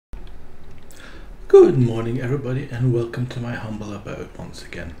Good morning everybody and welcome to my humble abode once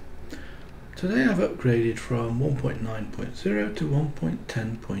again. Today I've upgraded from 1.9.0 to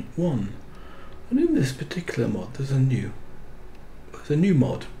 1.10.1 and in this particular mod there's a new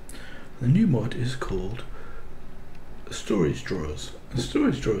mod. The new mod is called storage drawers. And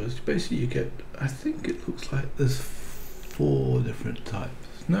storage drawers, basically you get, I think it looks like there's 5 different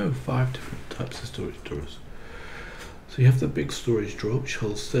types of storage drawers. So you have the big storage drawer which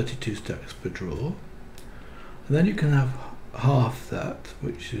holds 32 stacks per drawer, and then you can have half that,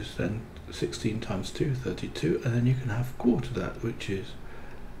 which is then 16 times 2, 32, and then you can have quarter that, which is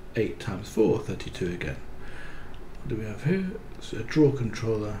 8 times 4, 32 again. What do we have here? It's a drawer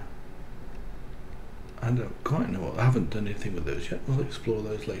controller. I don't quite know what, I haven't done anything with those yet, we'll explore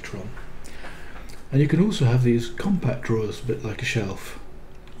those later on. And you can also have these compact drawers, a bit like a shelf,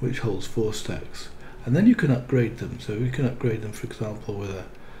 which holds 4 stacks. And then you can upgrade them. So we can upgrade them, for example, with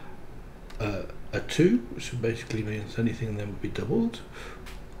a 2, which basically means anything then would be doubled,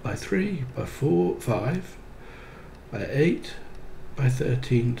 by 3, by 4, 5, by 8, by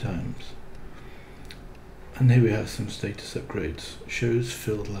 13 times. And here we have some status upgrades. Shows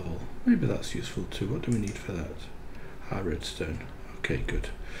filled level. Maybe that's useful too. What do we need for that? Redstone. Okay, good.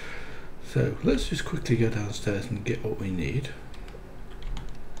 So let's just quickly go downstairs and get what we need.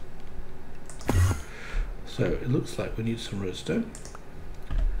 So it looks like we need some redstone,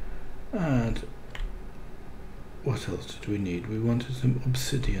 and what else did we need? We wanted some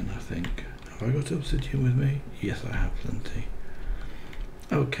obsidian, I think. Have I got obsidian with me? Yes, I have plenty.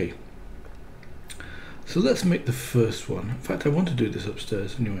 Okay, so let's make the first one. In fact, I want to do this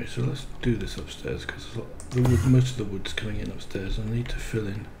upstairs anyway, so let's do this upstairs because most of the wood's coming in upstairs. I need to fill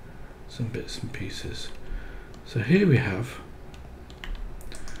in some bits and pieces. So here we have,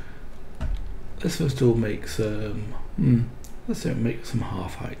 let's first of all make some, let's say make some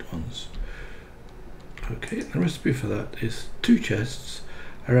half height ones. Okay, the recipe for that is 2 chests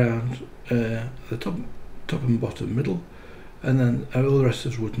around the top and bottom middle, and then all the rest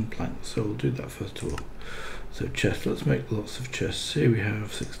is wooden planks. So we'll do that first of all. So chests, let's make lots of chests. Here we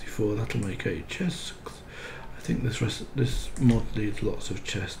have 64, that'll make 8 chests. I think this mod needs lots of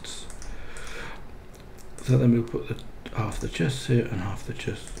chests. So then we'll put half the chests here and half the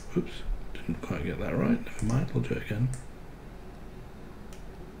chests. Oops. Didn't quite get that right, never mind, we'll do it again.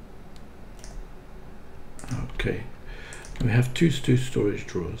 Okay, and we have two storage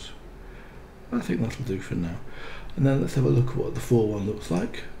drawers. I think that'll do for now. And then let's have a look at what the 4 one looks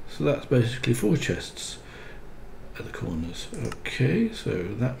like. So that's basically 4 chests at the corners. Okay, so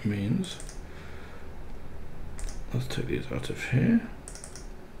that means, let's take these out of here.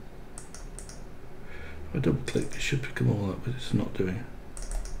 If I double click, it should pick them all up, but it's not doing.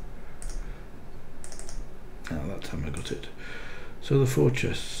 Now that time I got it. So the 4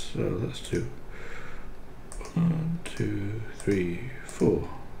 chests, so let's do 1, 2, 3, 4.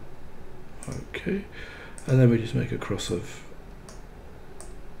 Okay, and then we just make a cross of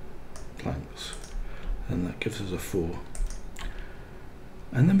planks, and that gives us a 4.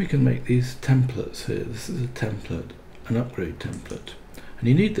 And then we can make these templates here. This is a template, an upgrade template, and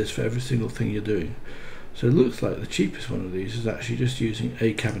you need this for every single thing you're doing. So it looks like the cheapest one of these is actually just using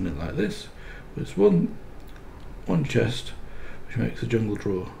a cabinet like this, with one chest, which makes a jungle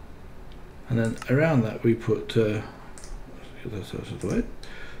drawer, and then around that we put let's get those out of the way.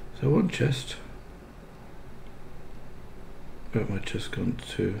 So 1 chest. Where have my chest gone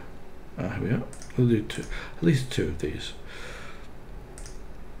to? Here we are. We'll do 2, at least 2 of these.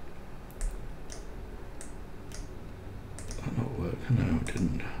 That not work? No, it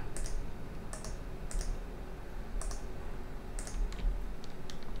didn't.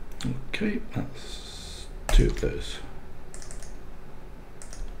 Okay, that's 2 of those.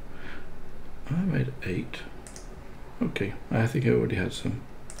 I made 8. Okay, I think I already had some.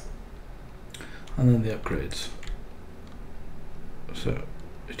 And then the upgrades. So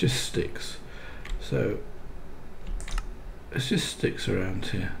it just sticks. So it's just sticks around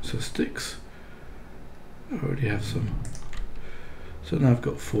here. So sticks, I already have some. So now I've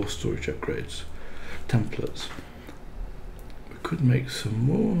got 4 storage upgrades, templates. We could make some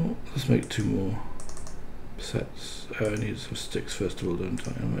more. Let's make 2 more sets. I need some sticks first of all, don't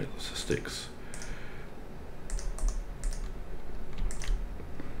I? I'll make lots of sticks.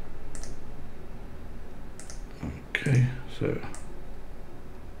 Okay, so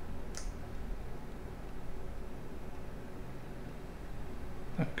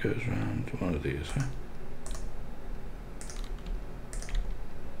that goes around one of these, huh?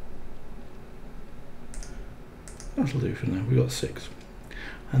 That'll do for now. We got 6.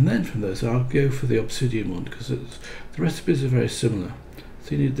 And then from those I'll go for the obsidian one because the recipes are very similar.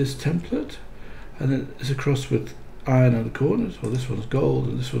 So you need this template, and then it's a cross with iron on the corners. Well, this one's gold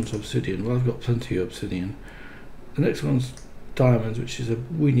and this one's obsidian. Well, I've got plenty of obsidian. The next one's diamonds, which is a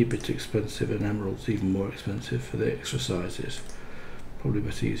weeny bit expensive, and emeralds even more expensive for the extra sizes. Probably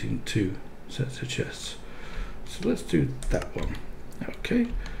better using 2 sets of chests. So let's do that one. Okay,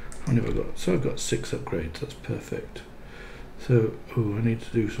 how many have I got? So I've got 6 upgrades, that's perfect. So, oh, I need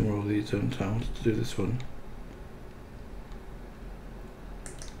to do some more of these, don't I? I wanted to do this one.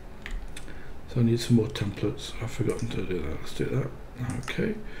 So I need some more templates. I've forgotten to do that. Let's do that.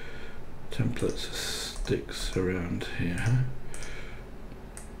 Okay. Templates, sticks around here. Huh?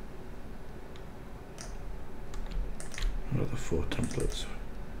 Another 4 templates.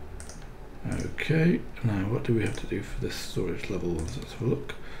 Okay. Now what do we have to do for this storage level ones? Let's have a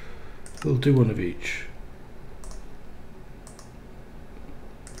look. We'll do one of each.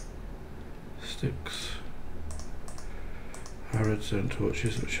 Sticks. Our redstone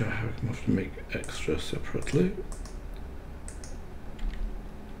torches, which I have to make extra separately.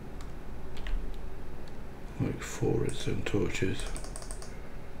 I'll make 4 redstone torches.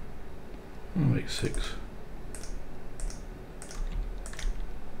 I'll make 6.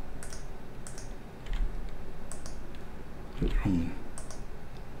 What's wrong?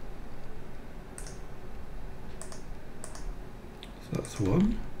 So that's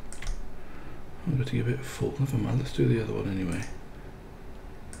 1. I'm getting a bit full. Never mind, let's do the other one anyway.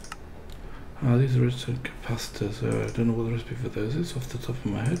 These are redstone capacitors. I don't know what the recipe for those is off the top of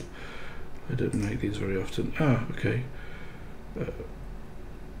my head. I don't make these very often. Okay.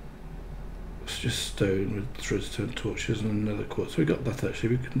 It's just stone with redstone torches and another quartz. So we got that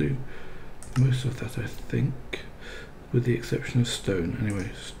actually. We can do most of that, I think, with the exception of stone.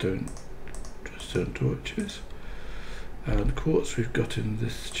 Anyway, stone, redstone torches. And quartz we've got in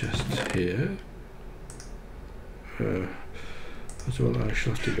this chest here. As well, I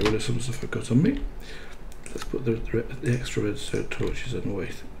shall have to get rid of some stuff I've got on me. Let's put the extra redstone torches on the way,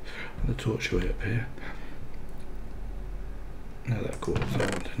 and the torch away up here. Now that quartz, I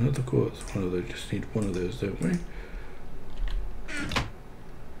want another quartz. One of those, just need one of those, don't we?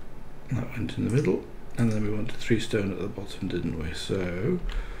 That went in the middle, and then we wanted 3 stone at the bottom, didn't we? So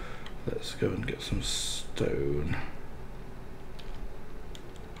let's go and get some stone.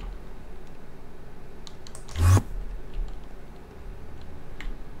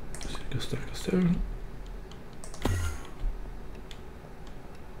 A stack of stone.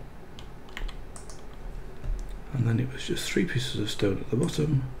 And then it was just 3 pieces of stone at the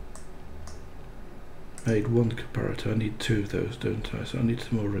bottom. Made 1 comparator. I need 2 of those, don't I? So I need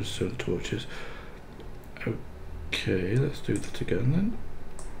some more redstone torches. Okay, let's do that again then.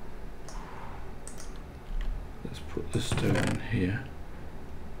 Let's put the stone in here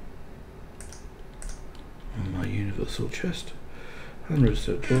on my universal chest. And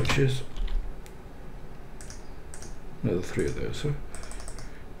redstone torches. Another 3 of those, huh?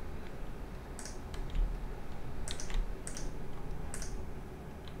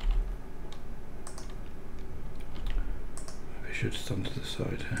 Maybe I should stand to the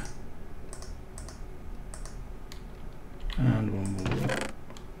side here. And 1 more.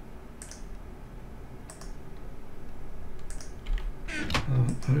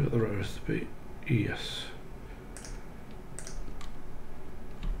 Have I got the right recipe? Yes.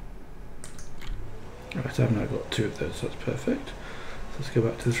 Right, I've now got 2 of those, so that's perfect. So let's go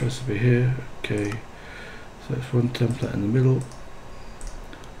back to this recipe here. Okay, so it's 1 template in the middle,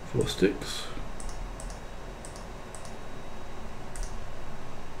 4 sticks.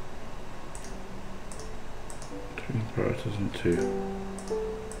 Two comparators and 2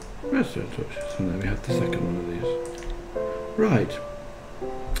 redstone torches, and then we have the second one of these. Right,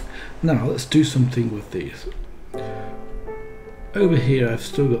 now let's do something with these. Over here I've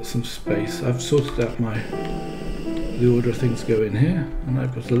still got some space. I've sorted out the order of things go in here, and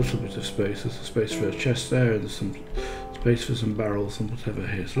I've got a little bit of space. There's a space for a chest there, and there's some space for some barrels and whatever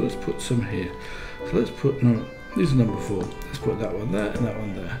here. So let's put some here. So let's put, no, these are number 4. Let's put that one there and that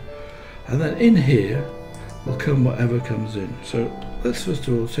one there. And then in here will come whatever comes in. So let's first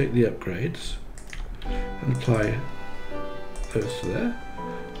of all take the upgrades and apply those to there.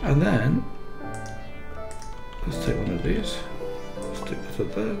 And then let's take one of these. Stick that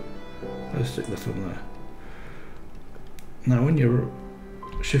up there. Let's stick that on there. Now when you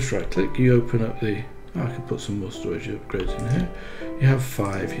shift right click, you open up the, I can put some more storage upgrades in here. You have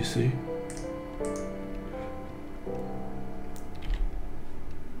 5, you see.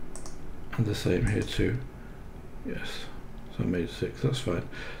 And the same here too. Yes. So I made 6, that's fine.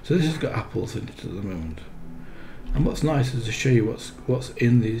 So this has got apples in it at the moment. And what's nice is to show you what's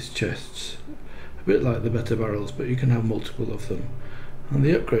in these chests. A bit like the better barrels, but you can have multiple of them. And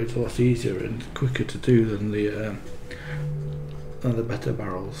the upgrade's a lot easier and quicker to do than the better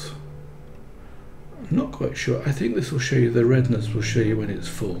barrels. I'm not quite sure. I think this will show you, the redness will show you when it's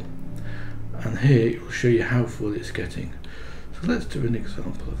full, and here it will show you how full it's getting. So let's do an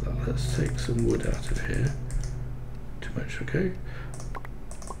example of that. Let's take some wood out of here. Too much, okay.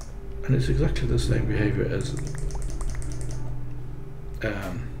 And it's exactly the same behavior as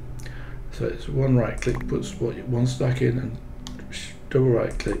so it's one right click puts one stack in, and double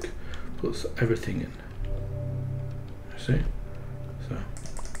right click puts everything in. See? So,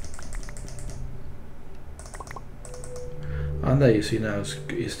 and there you see now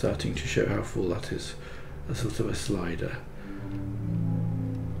it's starting to show how full that is. A sort of a slider.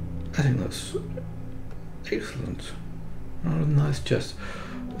 I think that's excellent. Oh, a nice chest,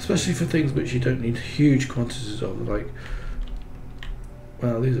 especially for things which you don't need huge quantities of, like,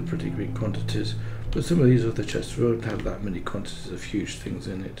 well, these are pretty big quantities, but some of these other chests won't have that many quantities of huge things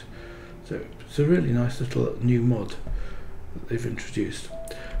in it. So it's a really nice little new mod that they've introduced.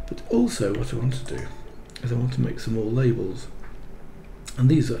 But also what I want to do is I want to make some more labels. And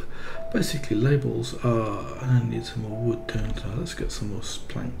these are basically labels are, I need some more wood, don't I? Let's get some more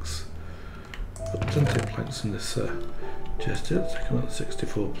planks. Got plenty of planks in this chest here. Let's take another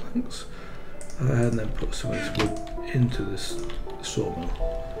 64 planks. And then put some of this wood into this sawmill.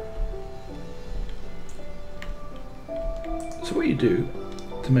 So what you do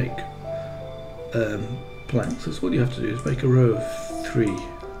to make planks is, what you have to do is make a row of 3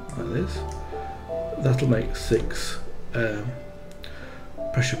 like this. That'll make 6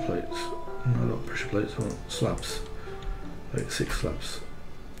 pressure plates. No, not pressure plates, I want slabs. Like 6 slabs.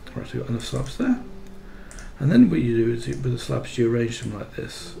 Right, you've got enough slabs there. And then what you do is, with the slabs, you arrange them like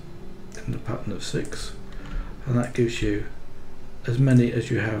this in the pattern of 6, and that gives you as many as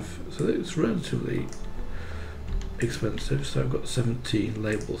you have. So it's relatively expensive. So I've got 17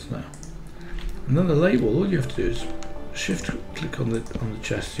 labels now. And then the label, all you have to do is shift click on the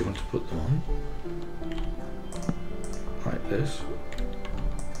chest you want to put them on, like this.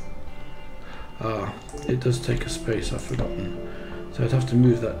 It does take a space, I've forgotten. So I'd have to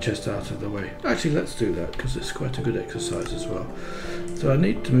move that chest out of the way. Actually, let's do that because it's quite a good exercise as well. So I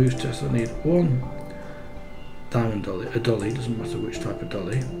need to move chest. I need 1 diamond dolly, a dolly, doesn't matter which type of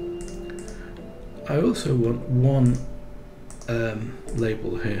dolly. I also want 1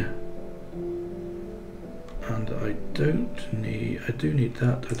 label here. And I do need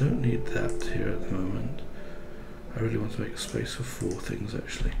that. I don't need that here at the moment. I really want to make space for 4 things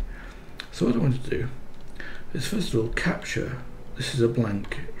actually. So what I want to do is, first of all, capture. This is a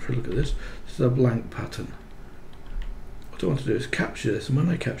blank. If you look at this, this is a blank pattern. What I want to do is capture this, and when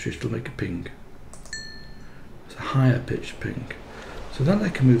I capture it, it'll make a ping. It's a higher pitched ping. So then I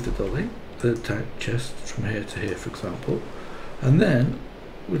can move the dolly, the chest, from here to here, for example. And then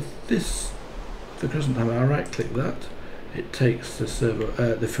with this, the crescent hammer, I right click that. It takes the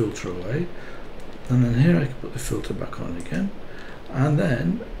the filter away, and then here I can put the filter back on again. And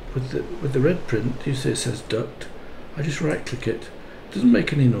then with the red print, you see it says duct. I just right click it. It doesn't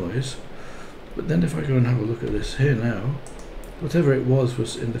make any noise, but then if I go and have a look at this here now, whatever it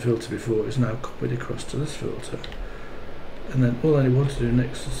was in the filter before is now copied across to this filter. And then all I want to do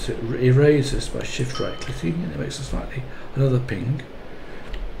next is to erase this by shift right clicking, and it makes another ping,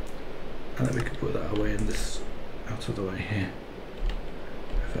 and then we can put that away in this, out of the way here.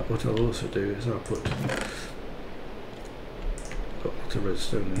 In fact, what I'll also do is I'll put, got a lot of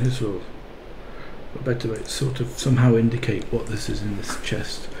redstone in this, will better sort of somehow indicate what this is in this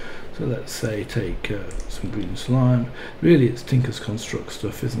chest. So let's say take some green slime. Really it's Tinker's Construct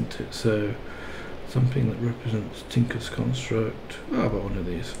stuff, isn't it? So something that represents Tinker's Construct. How about one of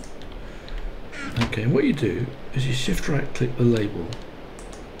these? Okay, and what you do is you shift right click the label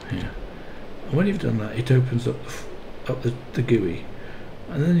here. And when you've done that, it opens up the GUI.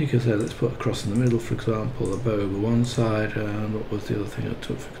 And then you can say, let's put a cross in the middle, for example, a bow over one side, and what was the other thing I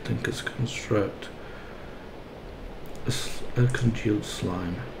took for Tinker's Construct? A congealed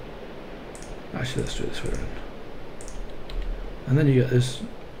slime. Actually, let's do it this way around. And then you get this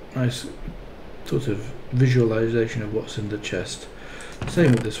nice sort of visualization of what's in the chest.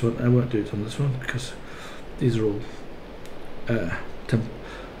 Same with this one. I won't do it on this one because these are all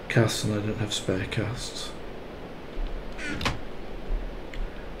casts and I don't have spare casts.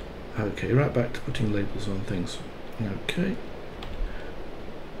 Okay, right back to putting labels on things. Okay.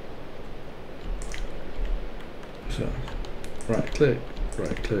 So, right click.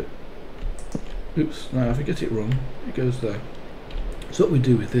 Oops, now if I get it wrong, it goes there. So what we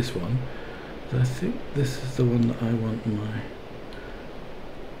do with this one, I think this is the one that I want my...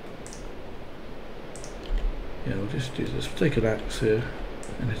 Yeah, we'll just do this. Take an axe here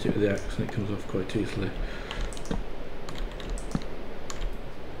and hit it with the axe, and it comes off quite easily.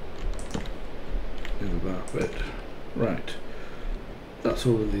 Move about a bit. Right. That's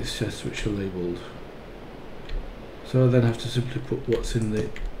all of these chests which are labelled. So I then have to simply put what's in the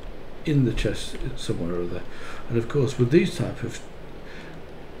chest somewhere or other. And of course, with these type of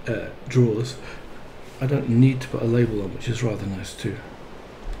drawers, I don't need to put a label on, which is rather nice too.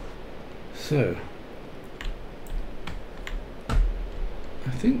 So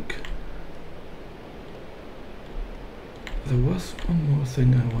I think there was one more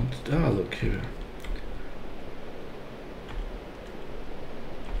thing I wanted. Ah, look here.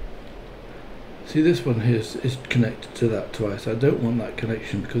 See, this one here is connected to that twice. I don't want that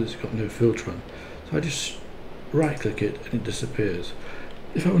connection because it's got no filter on. So I just right click it and it disappears.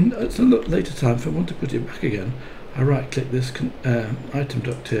 If I want, at a later time, if I want to put it back again, I right click this item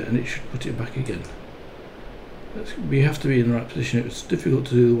duct here and it should put it back again. We have to be in the right position. It's difficult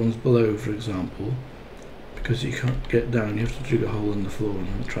to do the ones below, for example, because you can't get down. You have to dig a hole in the floor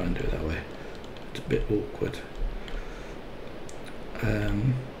and try and do it that way. It's a bit awkward.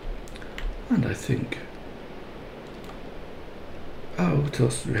 And I think, what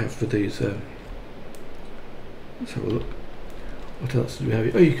else do we have for these? Let's have a look. What else do we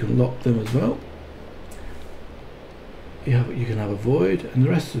have? Oh, you can lock them as well. You can have a void, and the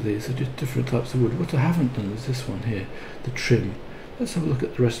rest of these are just different types of wood. What I haven't done is this one here, the trim. Let's have a look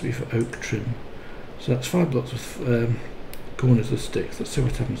at the recipe for oak trim. So that's 5 blocks with corners of sticks. Let's see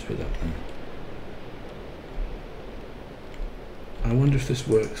what happens with that then. I wonder if this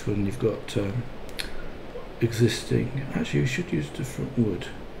works when you've got existing. Actually, you should use different wood.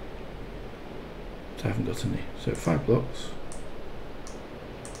 So I haven't got any. So 5 blocks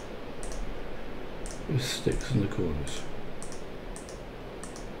with sticks in the corners.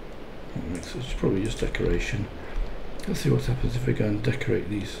 That makes sense. It's probably just decoration. Let's see what happens if we go and decorate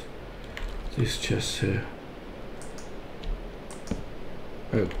these chests here.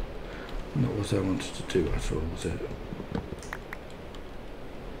 Oh, not what I wanted to do at all, was it?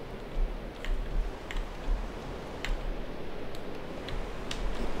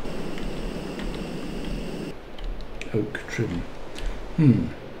 Oak trim. I'm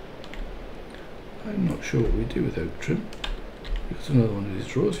not sure what we do with oak trim. It's another one of these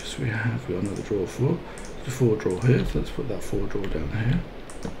drawers. Yes, we have. We've got another drawer 4. There's a 4 drawer here, so let's put that 4 drawer down here.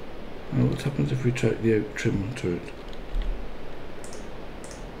 Now what happens if we take the oak trim onto it?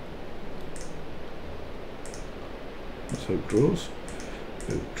 That's oak drawers.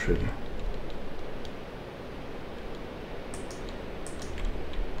 Oak trim.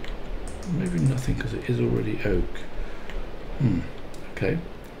 Maybe nothing because it is already oak. Okay.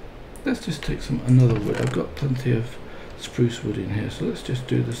 Let's just take another wood. I've got plenty of spruce wood in here, so let's just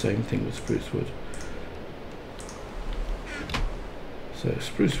do the same thing with spruce wood. So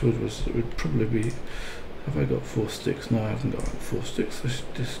spruce wood would probably be. Have I got 4 sticks? No, I haven't got 4 sticks. Let's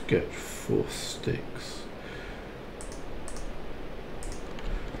just get 4 sticks.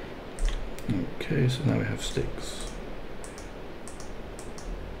 Okay, so now we have sticks.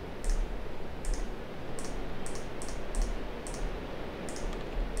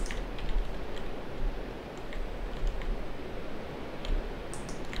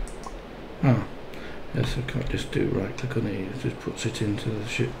 Yes, I can't just do right click on it, it just puts it into the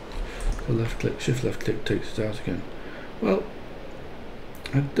shift left click takes it out again. Well,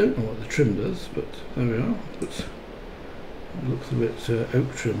 I don't know what the trim does, but there we are. But it looks a bit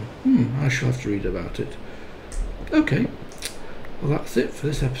oak trim. I shall have to read about it. Okay, well that's it for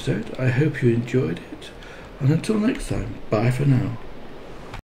this episode. I hope you enjoyed it, and until next time, bye for now.